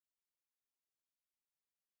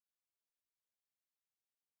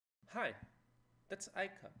Hi, that's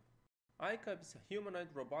iCub. iCub is a humanoid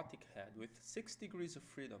robotic head with 6 degrees of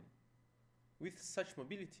freedom. With such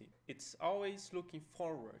mobility, it's always looking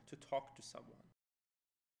forward to talk to someone.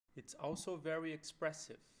 It's also very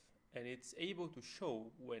expressive, and it's able to show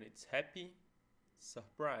when it's happy,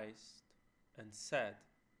 surprised, and sad.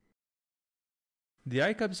 The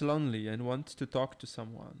iCub is lonely and wants to talk to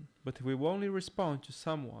someone, but it will only respond to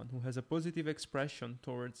someone who has a positive expression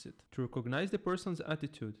towards it. To recognize the person's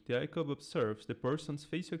attitude, the iCub observes the person's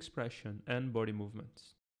facial expression and body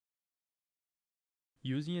movements.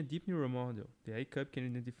 Using a deep neural model, the iCub can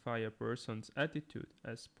identify a person's attitude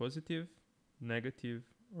as positive, negative,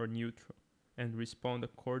 or neutral, and respond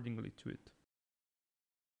accordingly to it.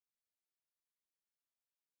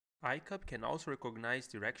 iCub can also recognize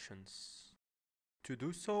directions. To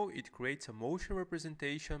do so, it creates a motion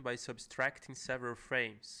representation by subtracting several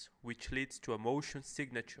frames, which leads to a motion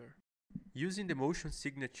signature. Using the motion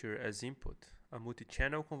signature as input, a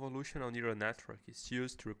multi-channel convolutional neural network is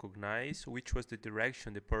used to recognize which was the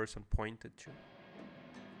direction the person pointed to.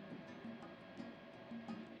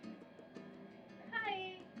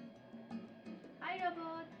 Hi! Hi,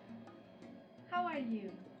 robot! How are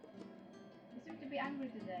you? You seem to be angry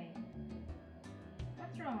today.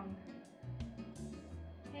 What's wrong?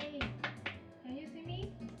 Hey, can you see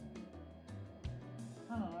me?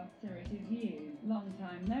 Oh, so it is you. Long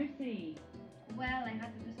time no see. Well, I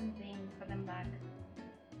had to do some things, but I'm back.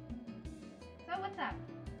 So what's up?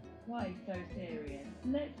 Why so serious?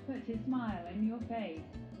 Let's put a smile in your face.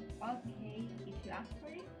 Okay, if you ask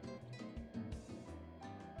for it.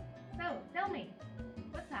 So, tell me,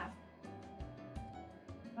 what's up?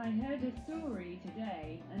 I heard a story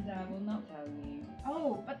today, and I will not tell you.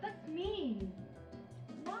 Oh, but that's mean!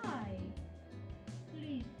 Why?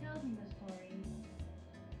 Please tell me the story.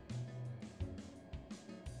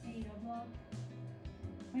 Hey, robot.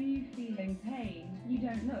 Are you feeling pain? You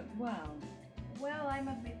don't look well. Well, I'm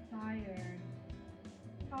a bit tired.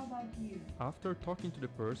 How about you? After talking to the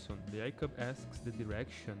person, the iCub asks the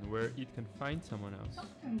direction where it can find someone else.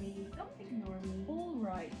 Talk to me, don't ignore me. All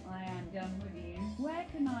right, I am done with you. Where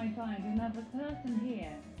can I find another person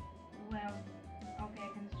here? Well, okay,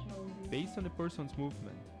 I can show you. Based on the person's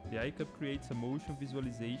movement, the iCub creates a motion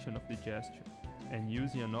visualization of the gesture, and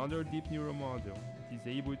using another deep neural model, it is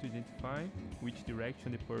able to identify which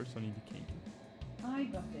direction the person indicated. I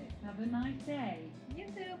got it. Have a nice day. You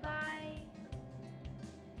too, bye!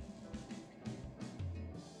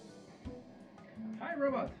 Hi,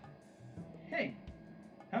 robot. Hey.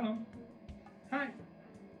 Hello. Hi.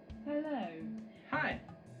 Hello. Hi.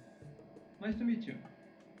 Nice to meet you.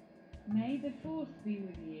 May the force be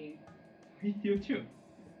with you. With you too.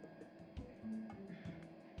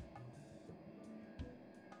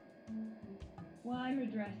 Why are you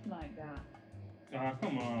dressed like that? Ah,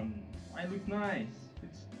 come on. I look nice.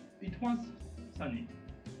 It was sunny.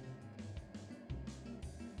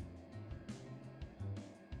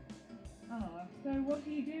 Oh, so what are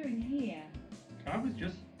you doing here? I was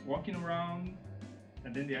just walking around,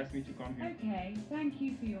 and then they asked me to come here. Okay, thank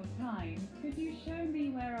you for your time. Could you show me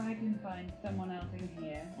where I can find someone else in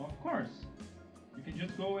here? Of course. You can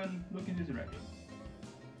just go and look in this direction.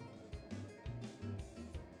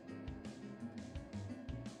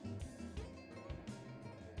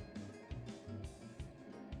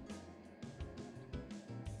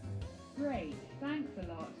 Great, thanks a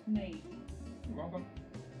lot, mate. You're welcome.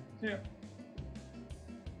 See ya.